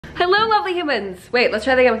Hello, lovely humans. Wait, let's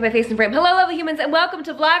try that again with my face in frame. Hello, lovely humans, and welcome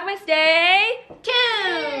to Vlogmas Day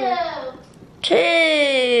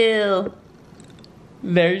 2.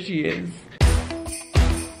 There she is.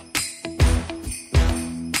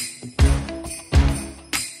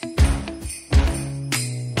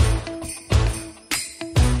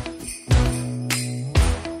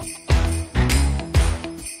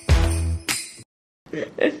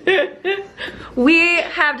 We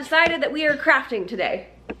have decided that we are crafting today.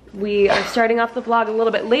 We are starting off the vlog a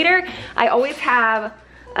little bit later. I always have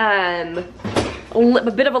a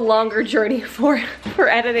bit of a longer journey for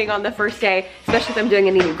editing on the first day, especially if I'm doing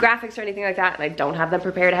any new graphics or anything like that and I don't have them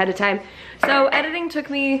prepared ahead of time. So editing took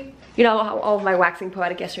me, you know, all of my waxing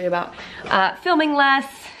poetic yesterday about filming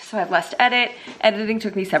less, so I have less to edit. Editing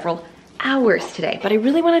took me several hours today, but I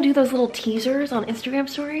really want to do those little teasers on Instagram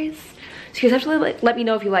stories. So you guys have to let me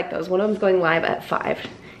know if you like those. One of them's going live at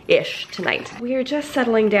 5-ish tonight. We are just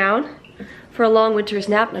settling down for a long winter's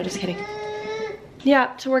nap. No, just kidding.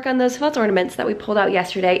 Yeah, to work on those felt ornaments that we pulled out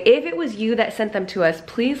yesterday. If it was you that sent them to us,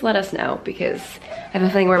 please let us know because I have a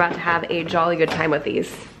feeling we're about to have a jolly good time with these.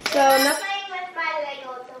 So I'm playing with my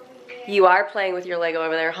Legos over there. You are playing with your Lego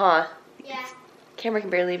over there, huh? Yeah. Camera can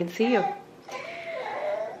barely even see you.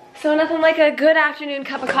 So nothing like a good afternoon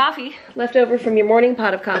cup of coffee left over from your morning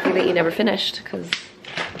pot of coffee that you never finished because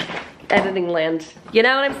editing land. You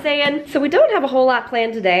know what I'm saying? So we don't have a whole lot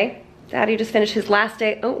planned today. Daddy just finished his last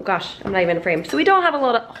day. Oh gosh, I'm not even in frame. So we don't have a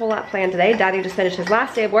whole lot planned today. Daddy just finished his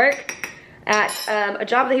last day of work at a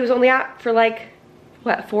job that he was only at for like,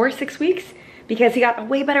 what, 4 or 6 weeks? Because he got a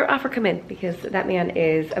way better offer come in because that man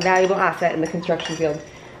is a valuable asset in the construction field.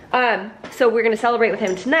 So we're gonna celebrate with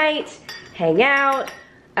him tonight, hang out.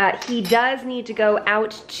 He does need to go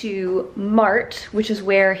out to Mart, which is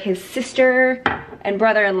where his sister and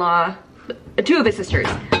brother-in-law, 2 of his sisters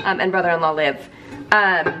and brother-in-law live.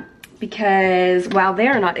 Because while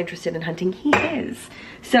they're not interested in hunting, he is.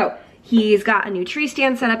 So he's got a new tree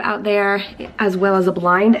stand set up out there as well as a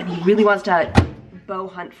blind, and he really wants to bow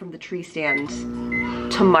hunt from the tree stand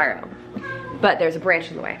tomorrow. But there's a branch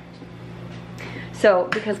in the way. So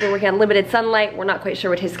because we're working on limited sunlight, we're not quite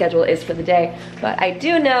sure what his schedule is for the day. But I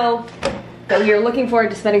do know that we are looking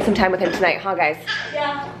forward to spending some time with him tonight, huh guys?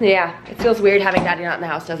 Yeah. Yeah, it feels weird having Daddy not in the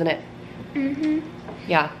house, doesn't it? Mm-hmm.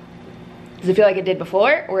 Yeah. Does it feel like it did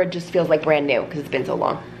before, or it just feels like brand new because it's been so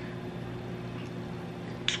long?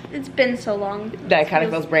 It's been so long. That kind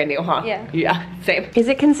of feels brand new, huh? Yeah. Yeah, same. Is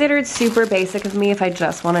it considered super basic of me if I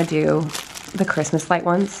just want to do the Christmas light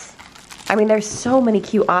ones? I mean, there's so many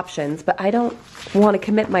cute options, but I don't want to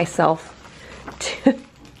commit myself to...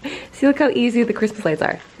 See, look how easy the Christmas lights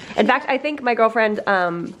are. In fact, I think my girlfriend,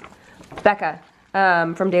 Becca,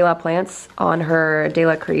 from De La Plants, on her De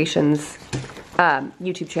La Creations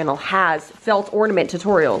YouTube channel, has felt ornament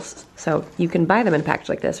tutorials. So you can buy them in a package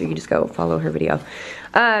like this, or you can just go follow her video.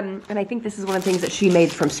 And I think this is one of the things that she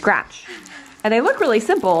made from scratch. And they look really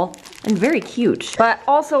simple and very cute. But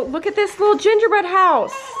also, look at this little gingerbread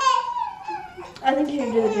house. I think you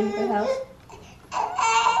should do the gingerbread house.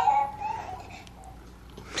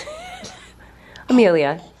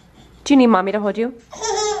 Amelia, do you need mommy to hold you?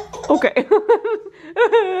 Okay.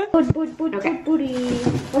 Booty.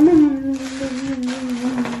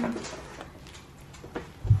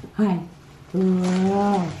 Hi.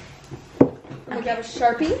 Oh, we got a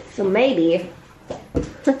Sharpie. So maybe.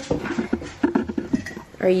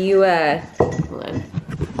 Are you, hold on.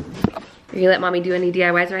 Are you gonna let mommy do any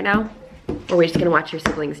DIYs right now? Or are we just gonna watch your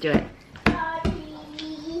siblings do it?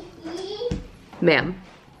 Ma'am.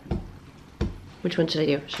 Which one should I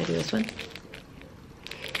do? Should I do this one?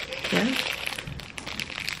 Yeah?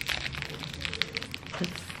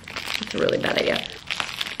 That's a really bad idea.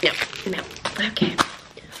 No, no, okay.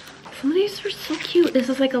 Some of these are so cute. This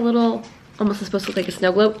is like a little, almost supposed to look like a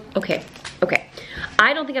snow globe. Okay, okay.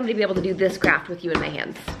 I don't think I'm gonna be able to do this craft with you in my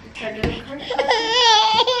hands.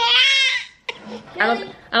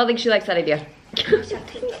 I don't think she likes that idea.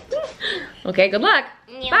 Okay, good luck.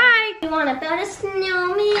 Yeah. Bye. You want to build a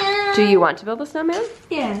snowman? Do you want to build a snowman?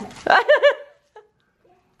 Yeah.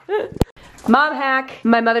 Mom hack.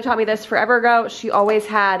 My mother taught me this forever ago. She always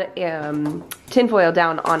had tinfoil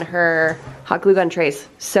down on her hot glue gun trays.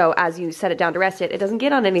 So as you set it down to rest it, it doesn't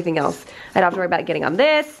get on anything else. I don't have to worry about it getting on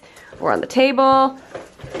this or on the table.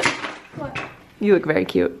 What? You look very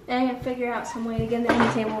cute. And I'm going to figure out some way to get it on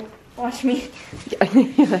the table. Watch me.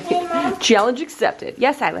 Hey, Mom. Challenge accepted.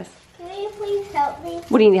 Yes, Silas. Can you please help me?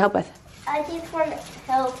 What do you need help with? I just want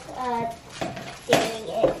help doing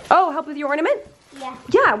it. Oh, help with your ornament? Yeah.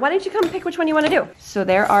 Yeah, why don't you come pick which one you want to do? So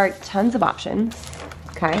there are tons of options,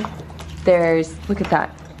 okay? There's, look at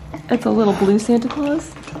that. It's a little blue Santa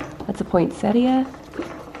Claus. That's a poinsettia.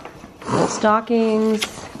 Little stockings.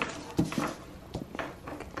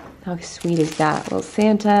 How sweet is that? Little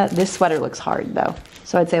Santa. This sweater looks hard though.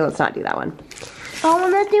 So I'd say let's not do that one. I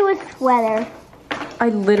want to do a sweater. I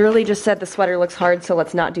literally just said the sweater looks hard, so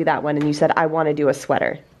let's not do that one. And you said I want to do a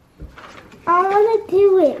sweater. I want to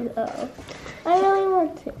do it though. I really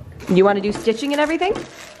want to. You want to do stitching and everything?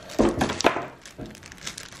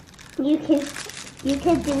 You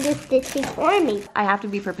can do the stitching for me. I have to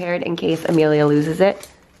be prepared in case Amelia loses it,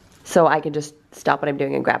 so I can just stop what I'm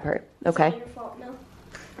doing and grab her. Okay? It's not your fault, no.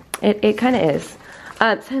 It kind of is.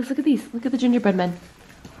 Silas, look at these. Look at the gingerbread men.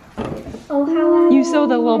 Oh, how You sew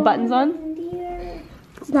the little buttons on?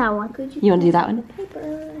 It's that one. Could You want to do that one?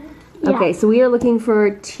 paper? Okay, so we are looking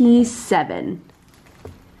for T7.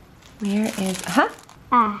 Where is... Aha!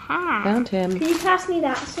 Aha. Found him. Could you pass me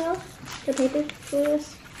that stuff? The paper for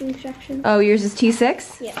this? The instructions? Oh, yours is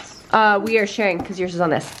T6? Yes. We are sharing because yours is on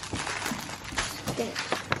this. Thanks.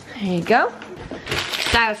 There you go.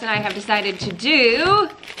 Silas and I have decided to do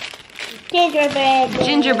Gingerbread.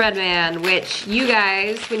 Gingerbread Man, which you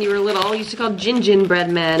guys, when you were little, used to call Gingerbread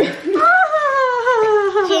Man.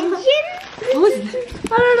 Gingin? What was that?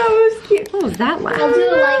 I don't know, it was cute. What was that laugh? I'll do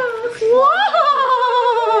it like...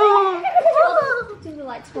 Whoa! Do the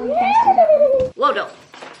lights for you guys do that one. Whoa, no.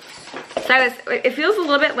 Silas, it feels a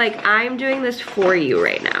little bit like I'm doing this for you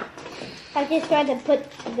right now. I just tried to put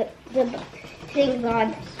the things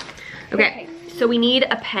on. Okay, so we need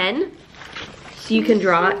a pen so you can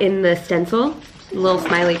draw in the stencil. A little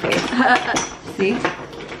smiley face. See?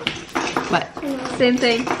 What? Same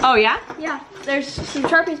thing. Oh, yeah? Yeah, there's some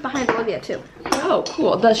Sharpies behind Olivia too. Oh,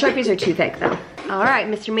 cool. The Sharpies are too thick, though. All right,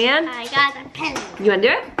 Mr. Man. I got a pen. You want to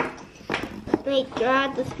do it? Wait, draw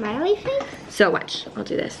the smiley face? So watch. I'll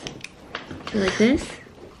do this. So like this.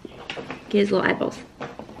 Get his little eyeballs.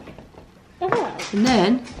 Oh. And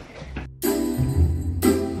then...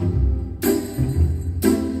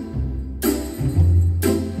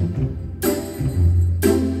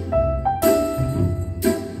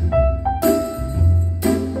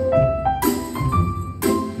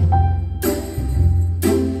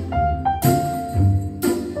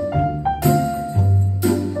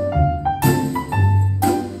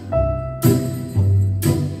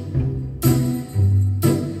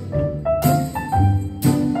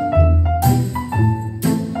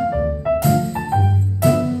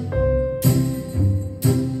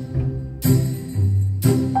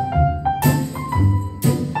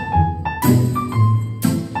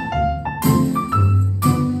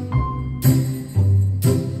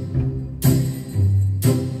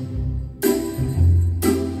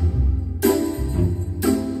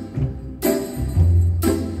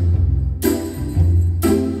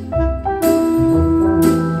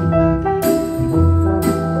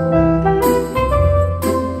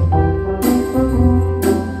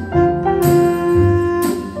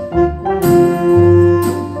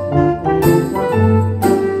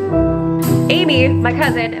 my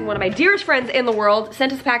cousin and one of my dearest friends in the world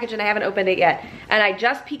sent us a package and I haven't opened it yet. And I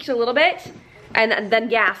just peeked a little bit and then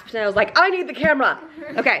gasped and I was like, I need the camera.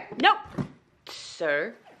 Okay, nope.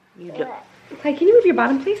 Sir, you don't. Okay, can you move your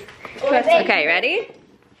bottom, please? Okay, ready?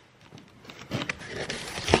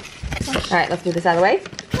 All right, let's move this out of the way.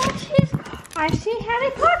 I see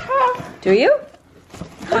Harry Potter. Do you?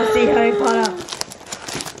 I see Harry Potter.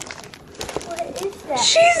 What is that?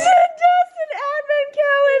 She sent us an advent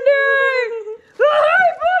calendar! The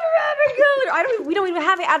Harry Potter advent calendar! We don't even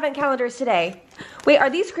have advent calendars today. Wait, are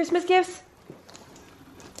these Christmas gifts?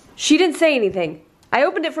 She didn't say anything. I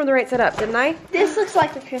opened it from the right side up, didn't I? This looks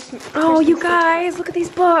like the Christmas. Oh, you guys, look at these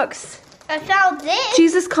books. I found this.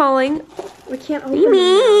 Jesus Calling. We can't open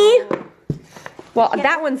Mimi. them. Well,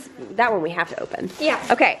 that one we have to open. Yeah.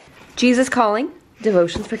 Okay. Jesus Calling.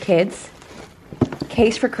 Devotions for Kids.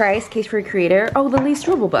 Case for Christ. Case for Creator. Oh, the Lee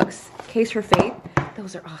Strobel books. Case for Faith.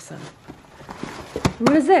 Those are awesome.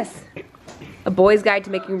 What is this? A boy's guide to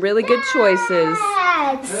making really good choices.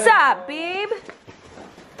 Sup, babe?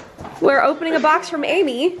 We're opening a box from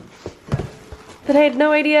Amy that I had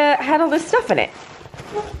no idea had all this stuff in it.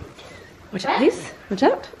 Watch out, please. Watch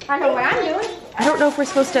out. I know what I'm doing. I don't know if we're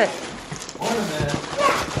supposed to... And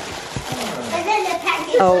then the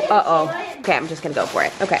package. Oh, uh-oh. Okay, I'm just gonna go for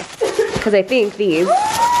it. Okay. Because I think these... Mini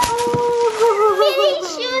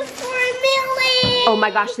shoes for Millie. Oh my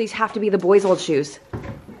gosh, these have to be the boys' old shoes.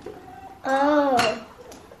 Oh.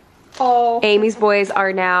 Oh. Amy's boys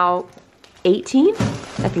are now 18?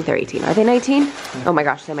 I think they're 18. Are they 19? Oh my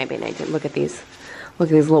gosh, they might be 19. Look at these. Look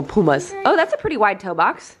at these little Pumas. Oh, that's a pretty wide toe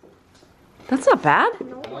box. That's not bad. I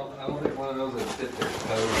don't think one of those would fit their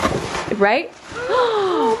toes. Right?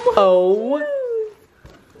 Oh.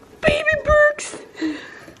 Babe!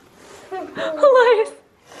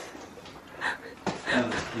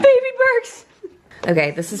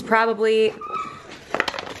 Okay, this is probably,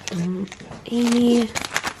 Amy,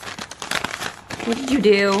 what did you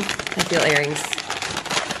do? I feel earrings.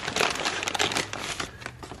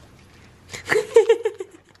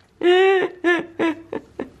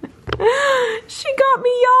 She got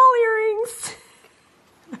me y'all earrings.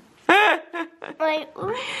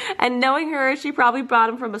 And knowing her, she probably bought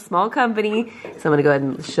them from a small company. So I'm gonna go ahead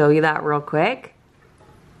and show you that real quick.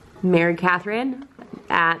 Mary Catherine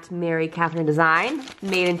at Mary Catherine Design,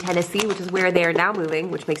 made in Tennessee, which is where they are now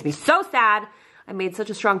moving, which makes me so sad. I made such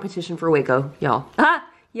a strong petition for Waco, y'all.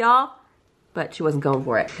 Y'all. But she wasn't going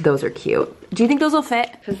for it. Those are cute. Do you think those will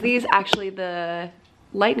fit? Because these actually, the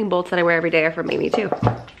lightning bolts that I wear every day are from Amy too. Do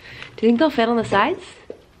you think they'll fit on the sides?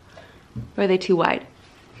 Or are they too wide?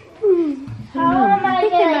 How am I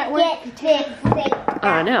gonna get this thing?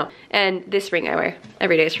 I don't know. And this ring I wear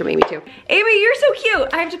every day is from Amy too. Amy, you're so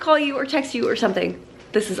cute. I have to call you or text you or something.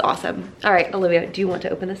 This is awesome. All right, Olivia, do you want to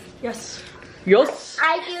open this? Yes. Yes.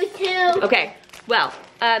 I do too. Okay, well,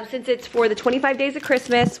 since it's for the 25 days of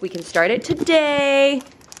Christmas, we can start it today.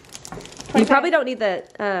 You probably don't need the,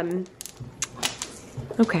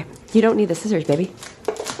 okay, you don't need the scissors, baby.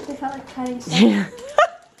 I felt like cutting stuff.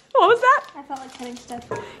 What was that? I felt like cutting stuff.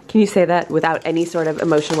 Can you say that without any sort of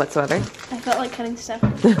emotion whatsoever? I felt like cutting stuff.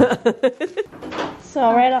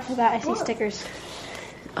 So right off the bat, I see stickers.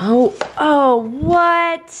 Oh,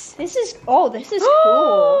 what? This is cool. Presents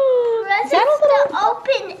to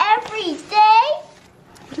open every day.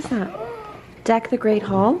 What is that? Deck the Great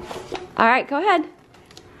Hall. All right, go ahead.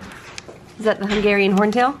 Is that the Hungarian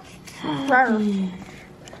horntail?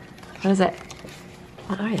 What is it?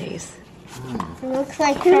 What are these? It looks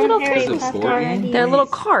like They're little Harry cookies. Potter Board already. game? They're little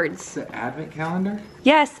cards. It's an advent calendar?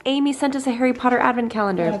 Yes, Amy sent us a Harry Potter advent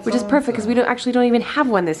calendar, That's which is perfect because we awesome. don't even have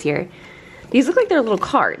one this year. These look like they're little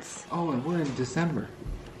cards. Oh, and we're in December.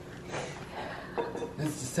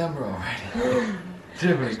 It's December already.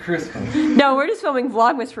 Jiminy Christmas. No, we're just filming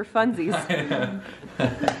Vlogmas for funsies.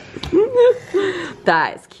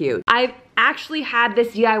 That is cute. I've actually had this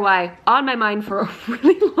DIY on my mind for a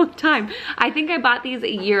really long time. I think I bought these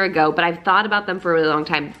a year ago, but I've thought about them for a really long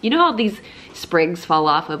time. You know how these sprigs fall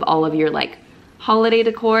off of all of your like holiday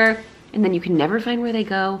decor and then you can never find where they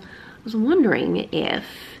go? I was wondering if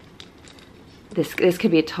this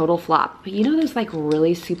could be a total flop. But you know those like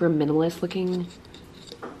really super minimalist looking,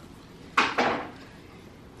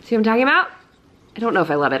 see what I'm talking about? I don't know if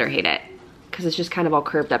I love it or hate it because it's just kind of all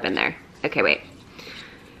curved up in there. Okay, wait.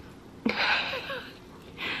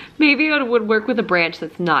 Maybe it would work with a branch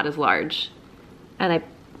that's not as large. But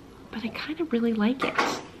I kind of really like it.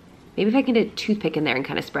 Maybe if I can get a toothpick in there and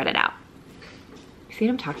kind of spread it out. See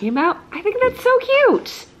what I'm talking about? I think that's so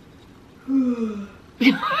cute.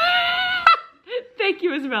 Thank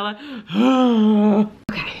you, Isabella.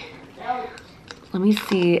 Okay. Let me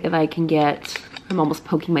see if I can get, I'm almost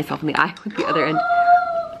poking myself in the eye with the other end.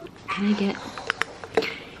 Can I get,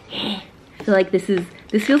 I feel like this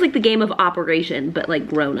feels like the game of Operation, but like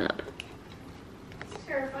grown up.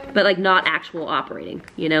 Terrifying. But like not actual operating,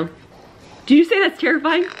 you know? Did you say that's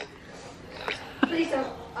terrifying? Please don't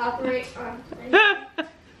operate on me.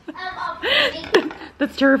 I'm operating.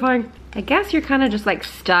 That's terrifying. I guess you're kind of just like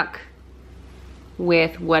stuck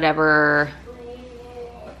with whatever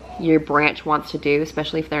your branch wants to do,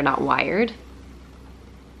 especially if they're not wired.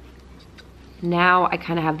 Now I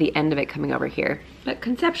kind of have the end of it coming over here. But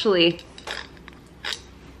conceptually,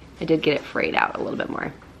 I did get it frayed out a little bit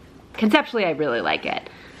more. Conceptually, I really like it.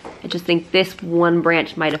 I just think this one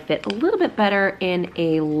branch might have fit a little bit better in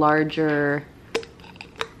a larger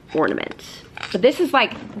ornament. But this is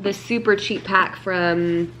like the super cheap pack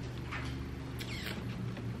from,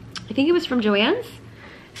 I think it was from Joann's.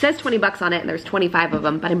 It says 20 bucks on it and there's 25 of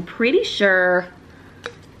them, but I'm pretty sure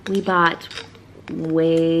we bought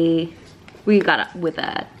we got it with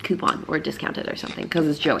a coupon or discounted or something because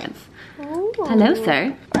it's Joann's. Ooh. Hello,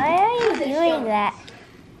 sir. Why are you doing that?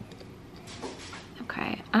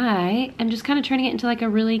 Okay, I am just kind of turning it into like a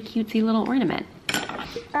really cutesy little ornament.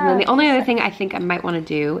 And then the only other thing I think I might want to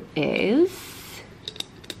do is,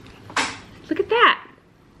 look at that.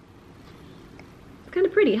 It's kind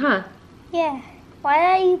of pretty, huh? Yeah. Why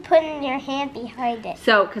are you putting your hand behind it?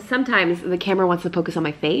 So, because sometimes the camera wants to focus on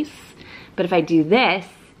my face, but if I do this,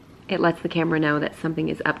 it lets the camera know that something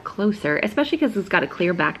is up closer, especially because it's got a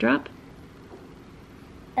clear backdrop.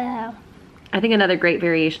 Oh. I think another great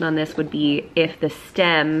variation on this would be if the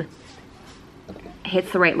stem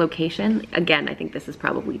hits the right location. Again, I think this is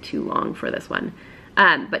probably too long for this one.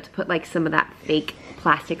 But to put like some of that fake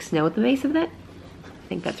plastic snow at the base of it, I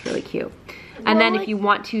think that's really cute. And then if you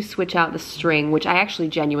want to switch out the string, which I actually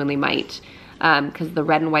genuinely might, because the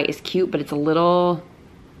red and white is cute, but it's a little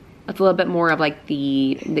bit more of like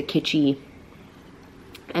the kitschy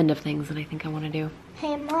end of things that I think I want to do.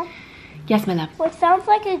 Hey, Mom. Yes, my love. What sounds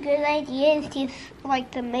like a good idea is just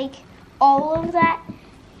like to make all of that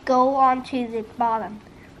go onto the bottom.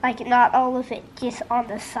 Like not all of it, just on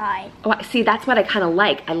the side. Oh, see, that's what I kind of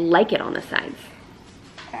like. I like it on the sides.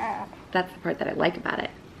 That's the part that I like about it.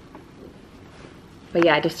 But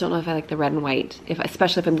yeah, I just don't know if I like the red and white,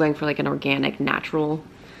 especially if I'm going for like an organic, natural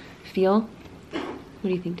feel. What do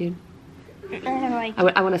you think, dude?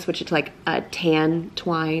 I want to switch it to like a tan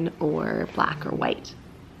twine or black or white.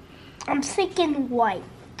 I'm thinking white.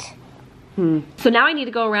 So now I need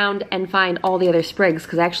to go around and find all the other sprigs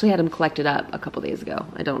because I actually had them collected up a couple days ago.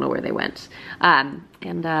 I don't know where they went. And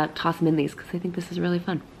toss them in these because I think this is really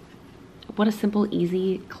fun. What a simple,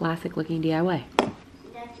 easy, classic looking DIY.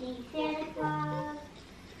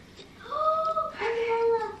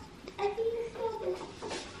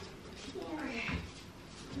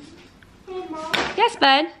 Yes,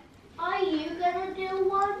 bud? Are you gonna do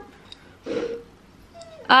one?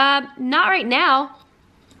 Not right now.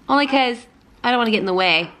 Only because I don't want to get in the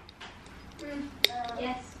way.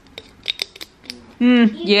 Yes.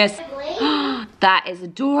 Yes. That is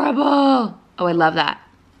adorable. Oh, I love that.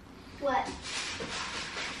 What?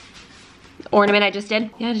 Ornament I just did.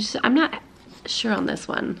 Yeah, I'm not sure on this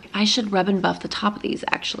one. I should rub and buff the top of these,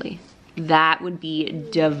 actually. That would be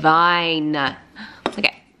divine.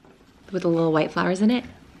 Okay. With the little white flowers in it.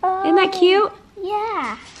 Isn't that cute?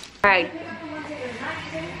 Yeah. All right.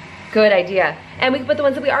 Good idea. And we can put the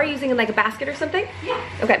ones that we are using in like a basket or something? Yeah.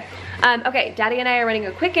 Okay. Okay, Daddy and I are running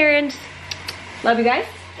a quick errand. Love you guys.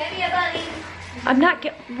 Get me a bunny.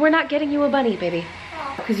 We're not getting you a bunny, baby.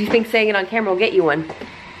 Because you think saying it on camera will get you one.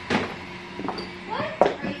 What?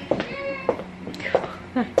 Are you serious?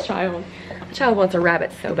 That child wants a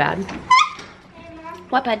rabbit so bad. Hey, Mom.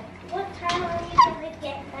 What, bud? What time are you gonna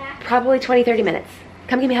get back? Probably 20-30 minutes.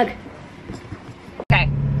 Come give me a hug. Okay.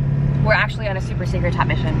 We're actually on a super secret top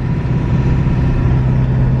mission.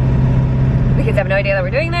 The kids have no idea that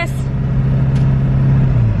we're doing this.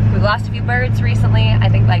 We've lost a few birds recently. I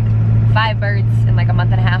think like 5 birds in like a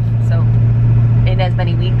month and a half. So in as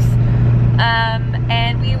many weeks.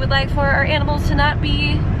 And we would like for our animals to not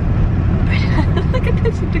be look at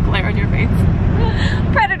this, you glare on your face.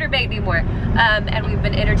 Predator bait anymore. And we've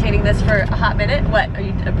been entertaining this for a hot minute. What, are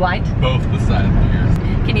you blind? Both the side of my ears.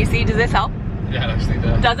 Can you see, does this help? Yeah, it actually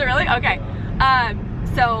does. Does it really? Okay.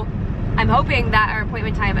 So I'm hoping that our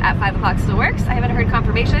appointment time at 5 o'clock still works. I haven't heard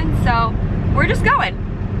confirmation, so we're just going.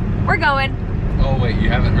 We're going. Oh wait, you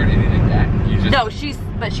haven't heard anything back? You just... No,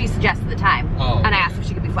 but she suggested the time. Oh. And I asked if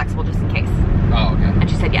she could be flexible just in case. Oh, okay. And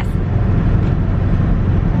she said yes.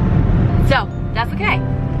 So, that's okay.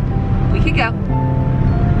 We could go.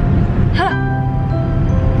 Huh.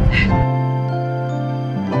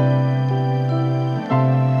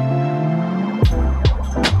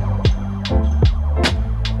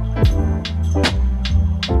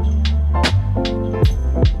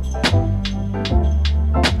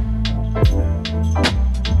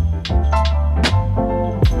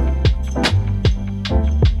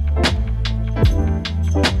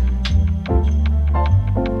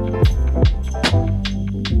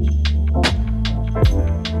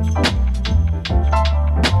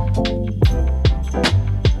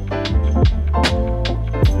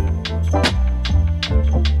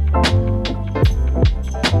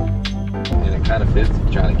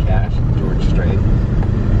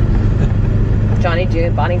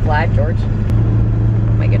 Bonnie, Vlad, George.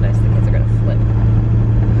 Oh my goodness, the kids are gonna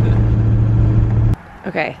flip.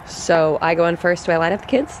 Okay, so I go in first. Do I line up the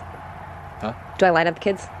kids? Huh? Do I line up the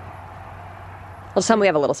kids? Well, just tell them we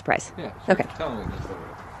have a little surprise. Yeah. Okay. Tell them we just over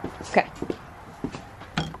it. Okay.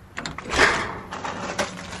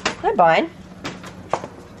 Hi, Bonnie.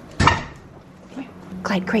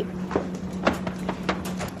 Clyde, great.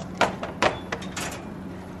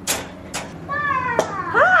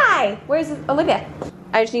 Hi! Where's Olivia?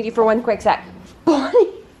 I just need you for one quick sec. Bonnie!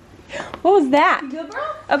 What was that? You good, bro?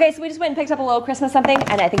 Okay, so we just went and picked up a little Christmas something,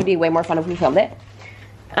 and I think it'd be way more fun if we filmed it.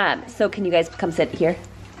 So can you guys come sit here?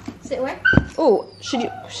 Sit where? Oh, should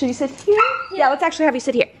you sit here? Yeah, let's actually have you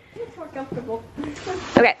sit here. It's more comfortable.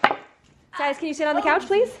 Okay. Guys, can you sit on the couch,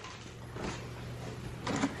 please?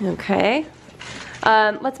 Okay.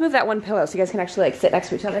 Let's move that one pillow so you guys can actually like sit next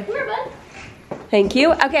to each other. Come here, bud. Thank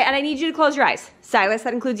you. Okay, and I need you to close your eyes. Silas,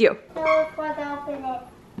 that includes you. So let's open it.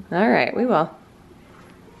 All right, we will.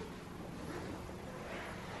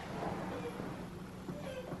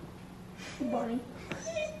 Bonnie.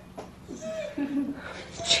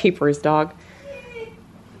 Cheapers, dog.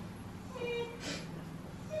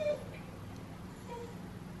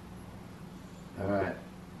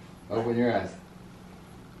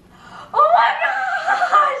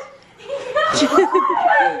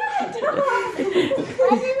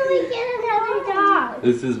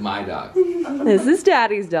 This is my dog. This is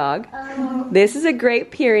Daddy's dog. This is a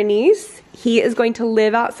Great Pyrenees. He is going to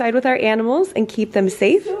live outside with our animals and keep them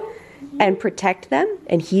safe and protect them.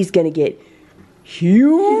 And he's gonna get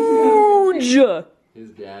huge. His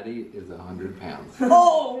daddy is 100 pounds.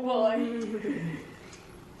 Oh boy.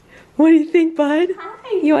 What do you think, bud?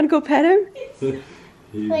 You want to go pet him?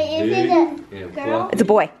 Wait, is it a girl? It's a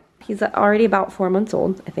boy. He's already about 4 months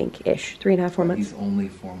old, I think, ish. 3.5, 4 months. He's only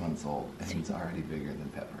 4 months old, and he's already bigger than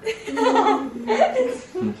Pepper.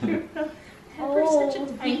 Pepper's such a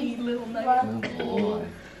tiny little nugget. Oh boy.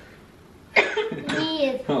 He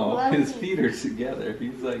is Oh, his fluffy. feet are together.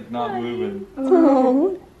 He's like not moving.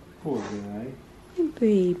 Oh, Poor guy.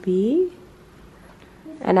 baby.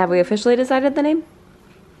 And have we officially decided the name?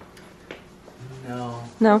 No.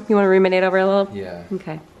 No? You want to ruminate over a little? Yeah.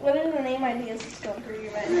 Okay. What are the name ideas that's going through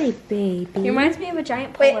your mind? Hi, baby. He reminds me of a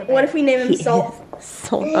giant polar bear. What if we name him He Salt? is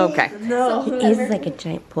so okay. No. He is like a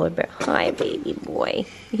giant polar bear. Hi, baby boy.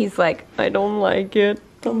 He's like, I don't like it.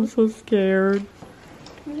 I'm so scared.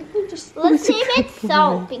 Let's name it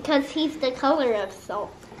Salt because he's the color of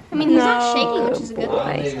salt. I mean, he's not shaking, which is a good boy.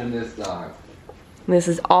 I'm thing. naming this dog. This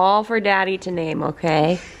is all for Daddy to name,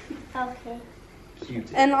 okay? Okay.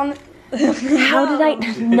 Q-tip. And on How did I?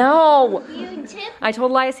 No! Q-tip? I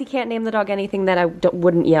told Elias he can't name the dog anything that I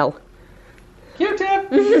wouldn't yell. Q-tip!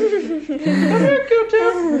 Q-tip!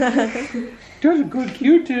 That's a good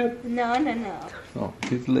Q-tip. No. Oh,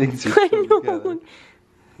 his legs are I so know. together.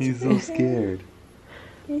 He's so scared.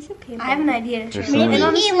 I have an idea. There's And so many-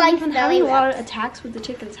 honestly, He likes we've been belly having a lot of rubs. attacks with the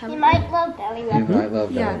chickens. He Haven't we? might love belly You rubs. might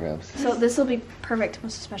love Yeah. belly rubs. So this will be perfect,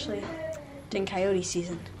 most especially during coyote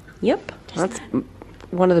season. Yep. That's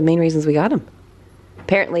one of the main reasons we got him.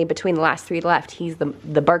 Apparently, between the last 3 left, he's the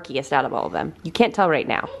barkiest out of all of them. You can't tell right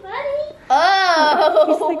now.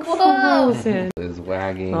 Oh, whoa. Is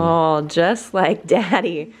wagging. Oh, just like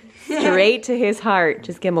Daddy. Straight to his heart.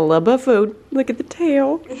 Just give him a little bit of food. Look at the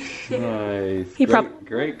tail. Nice. He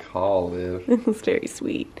Great call, Liv. It's very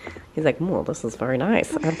sweet. He's like, oh, this is very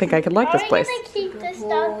nice. I think I could like this Are we place. gonna keep this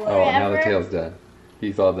dog forever? Oh, now the tail's done.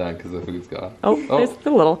 He's all done because the food's gone. Oh, there's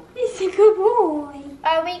the little. He's a good boy.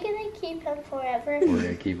 Are we gonna keep him forever? We're going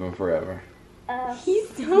to keep him forever. He's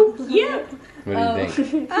So cute. What do you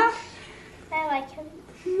think? I like him.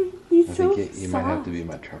 He's I so think you might have to be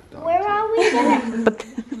my truck dog. Where too. are we gonna?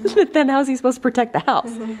 But then how's he supposed to protect the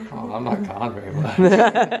house? Oh, I'm not gone very much.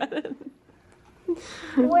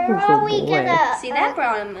 Where are we boy. gonna? See, that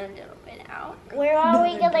brought him a little bit out. Where are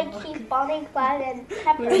we gonna keep Bonnie, Clyde, and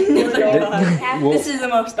Pepper? Well, This is the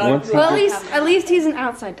most dog. once he Well, gets- at least he's an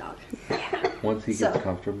outside dog. Once he gets So.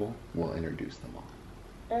 comfortable, we'll introduce them all.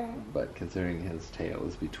 But considering his tail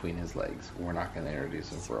is between his legs, we're not going to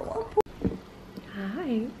introduce him for a while.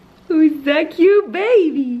 Hi. Who's that cute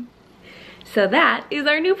baby? So that is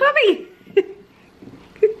our new puppy.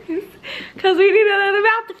 Because we need another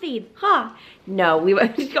mouth to feed, huh? No,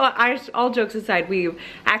 all jokes aside, we've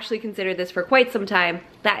actually considered this for quite some time.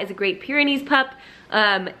 That is a Great Pyrenees pup.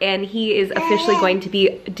 And he is officially going to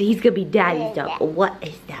be, he's going to be Daddy's dog. What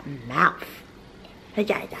is that mouth?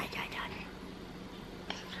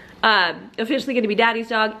 Officially going to be Daddy's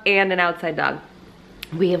dog and an outside dog.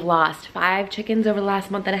 We have lost 5 chickens over the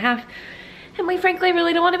last month and a half, and we frankly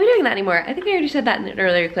really don't want to be doing that anymore. I think I already said that in an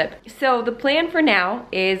earlier clip. So the plan for now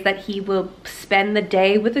is that he will spend the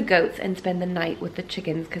day with the goats and spend the night with the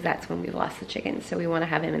chickens, because that's when we lost the chickens, so we want to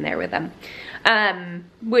have him in there with them.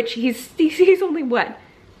 Which he's only what?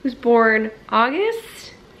 He was born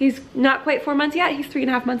August? He's not quite 4 months yet. He's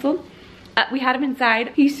 3.5 months old. We had him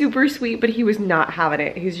inside. He's super sweet, but he was not having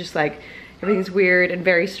it. He's just like, everything's weird and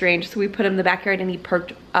very strange. So we put him in the backyard and he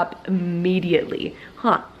perked up immediately.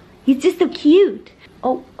 Huh. He's just so cute.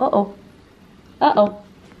 Oh, uh-oh. Uh-oh.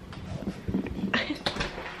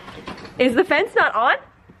 Is the fence not on?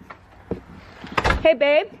 Hey,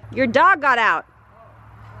 babe, your dog got out.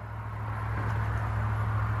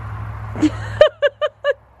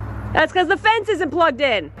 That's because the fence isn't plugged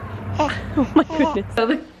in. Oh my goodness. So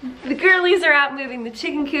the girlies are out moving the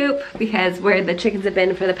chicken coop because where the chickens have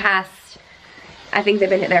been for the past, I think they've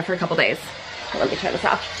been there for a couple days. Let me turn this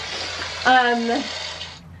off.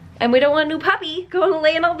 And we don't want a new puppy going and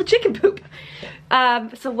laying all the chicken poop.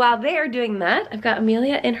 So while they are doing that, I've got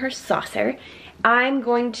Amelia in her saucer. I'm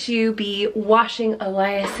going to be washing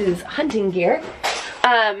Elias's hunting gear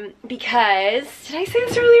because, did I say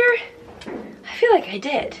this earlier? I feel like I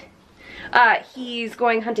did. He's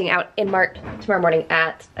going hunting out in Mart tomorrow morning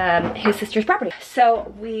at his sister's property.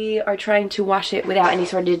 So we are trying to wash it without any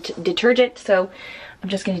sort of detergent. So I'm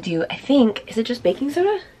just gonna do, I think, is it just baking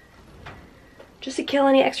soda? Just to kill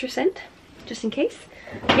any extra scent. just in case.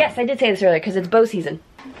 Yes, I did say this earlier because it's bow season.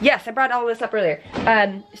 Yes, I brought all this up earlier.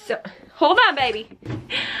 So, hold on, baby.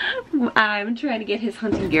 I'm trying to get his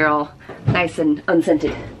hunting gear all nice and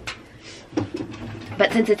unscented.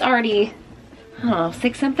 But since it's already, I don't know,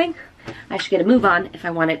 6 something, I should get a move on if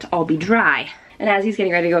I want it to all be dry. And as he's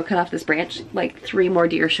getting ready to go cut off this branch, like 3 more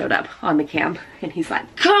deer showed up on the camp. And he's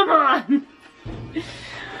like, come on!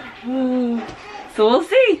 So we'll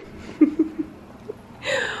see.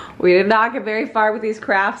 We did not get very far with these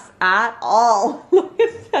crafts at all. Look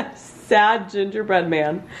at that sad gingerbread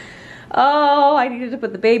man. Oh, I needed to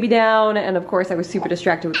put the baby down, and of course I was super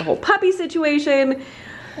distracted with the whole puppy situation.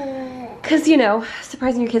 Cause you know,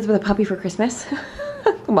 surprising your kids with a puppy for Christmas.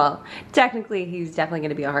 Well, technically he's definitely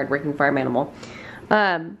gonna be a hardworking farm animal.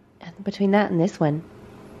 And between that and this one,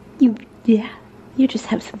 you just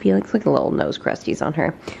have some feelings, like a little nose crusties on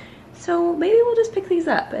her. So maybe we'll just pick these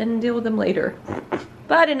up and deal with them later.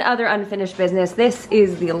 But in other unfinished business, this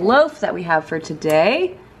is the loaf that we have for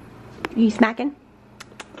today. Are you smacking?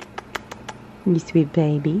 You sweet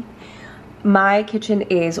baby. My kitchen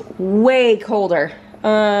is way colder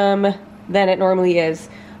than it normally is.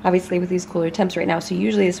 Obviously with these cooler temps right now, so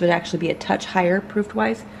usually this would actually be a touch higher proofing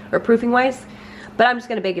wise. But I'm just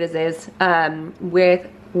gonna bake it as is. With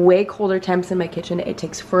way colder temps in my kitchen, it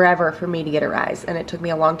takes forever for me to get a rise, and it took me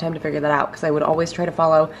a long time to figure that out because I would always try to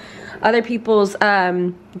follow other people's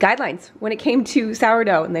guidelines when it came to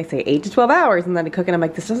sourdough, and they say 8 to 12 hours and then to cook it. I'm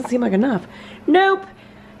like, this doesn't seem like enough. Nope,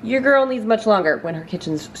 your girl needs much longer when her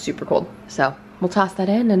kitchen's super cold. So we'll toss that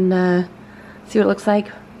in and see what it looks like.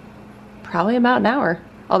 Probably about an hour,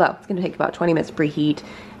 although it's gonna take about 20 minutes to preheat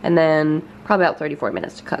and then probably about 34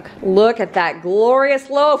 minutes to cook. Look at that glorious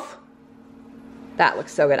loaf. That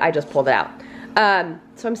looks so good. I just pulled it out.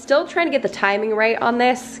 So I'm still trying to get the timing right on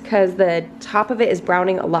this because the top of it is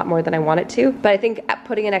browning a lot more than I want it to. But I think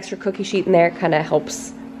putting an extra cookie sheet in there kind of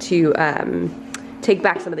helps to take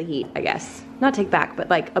back some of the heat, I guess. Not take back, but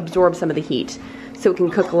like absorb some of the heat so it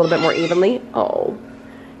can cook a little bit more evenly. Oh,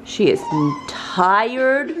 she is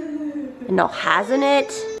tired and no hasn't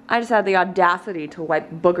it. I just had the audacity to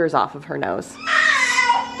wipe boogers off of her nose.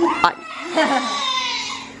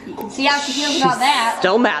 You can see how she feels about that.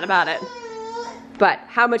 Still mad about it. But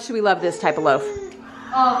how much do we love this type of loaf?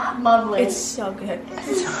 Oh, lovely. It's so good.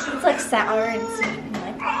 It's like sour and sweet. And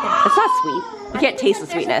like, It's not sweet. You can't taste the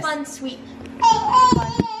sweetness. There's a fun sweet.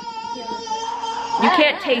 You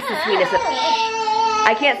can't taste the sweetness.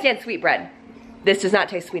 I can't stand sweet bread. This does not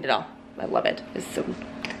taste sweet at all. I love it. It's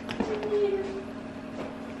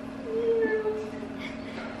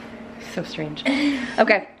so strange.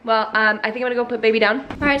 Okay, well, I think I'm gonna go put baby down.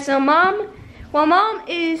 All right, so while mom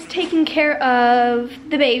is taking care of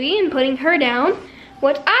the baby and putting her down,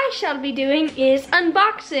 what I shall be doing is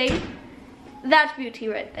unboxing that beauty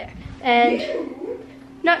right there. And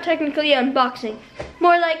not technically unboxing,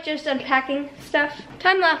 more like just unpacking stuff.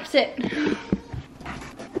 Time lapse it.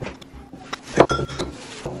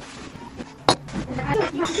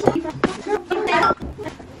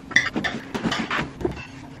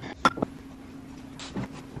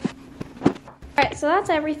 Alright, so that's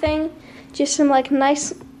everything. Just some like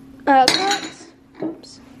nice cups.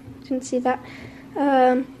 Oops, didn't see that.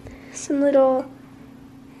 Some little,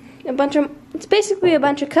 it's basically a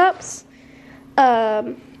bunch of cups.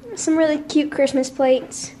 Some really cute Christmas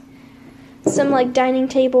plates. Some like dining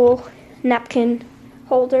table napkin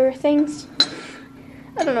holder things.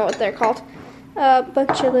 I don't know what they're called. A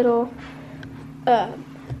bunch of little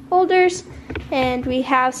holders. And we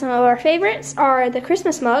have some of our favorites are the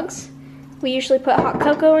Christmas mugs. We usually put hot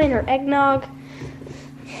cocoa in or eggnog.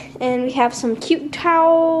 And we have some cute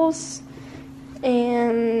towels.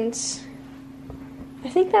 And I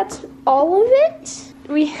think that's all of it.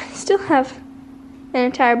 We still have an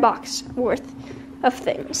entire box worth of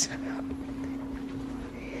things.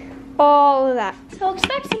 All of that. So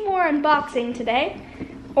expect some more unboxing today,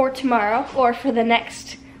 or tomorrow, or for the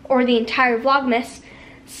next, or the entire Vlogmas.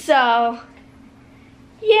 So,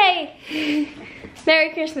 yay! Merry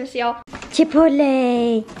Christmas, y'all.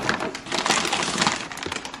 Chipotle.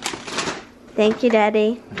 Thank you,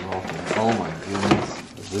 Daddy. Oh my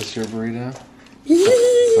goodness. Is this your burrito?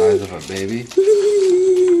 The size of a baby?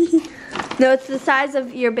 No, it's the size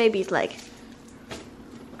of your baby's leg.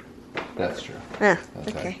 That's true. Ah, That's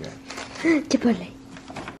okay. accurate. Chipotle.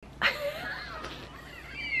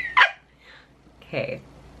 Okay,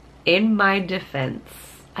 in my defense,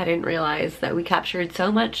 I didn't realize that we captured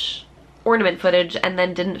so much ornament footage and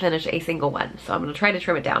then didn't finish a single one. So I'm gonna try to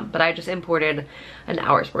trim it down, but I just imported an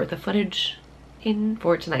hour's worth of footage in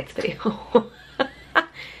for tonight's video.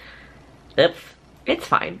 Oops, it's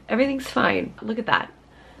fine, everything's fine. Look at that.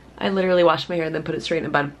 I literally washed my hair and then put it straight in a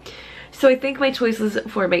bun. So I think my choices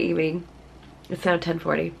for my evening, it's now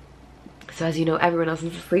 10:40. So as you know, everyone else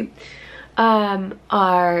is asleep.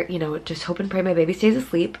 Are, you know, just hope and pray my baby stays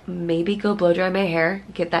asleep. Maybe go blow dry my hair,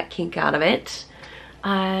 get that kink out of it.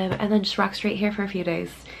 And then just rock straight here for a few days.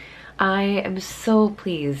 I am so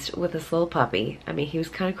pleased with this little puppy. I mean, he was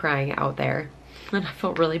kind of crying out there. And I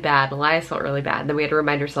felt really bad. Elias felt really bad. And then we had to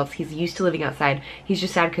remind ourselves he's used to living outside. He's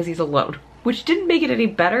just sad because he's alone, which didn't make it any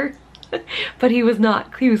better. But he was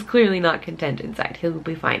clearly not content inside. He'll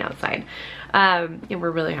be fine outside. And we're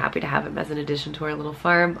really happy to have him as an addition to our little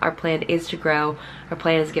farm. Our plan is to grow. Our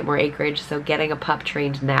plan is to get more acreage. So getting a pup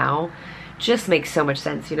trained now just makes so much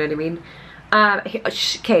sense. You know what I mean?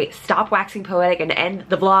 Okay, stop waxing poetic and end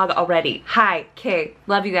the vlog already. Hi, okay,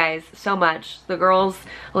 love you guys so much. The girls,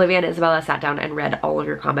 Olivia and Isabella, sat down and read all of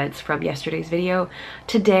your comments from yesterday's video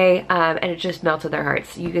today, and it just melted their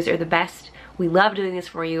hearts. You guys are the best. We love doing this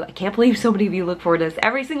for you. I can't believe so many of you look forward to this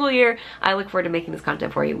every single year. I look forward to making this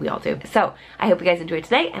content for you. We all do. So I hope you guys enjoyed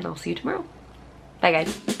today, and I'll see you tomorrow. Bye,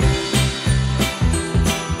 guys.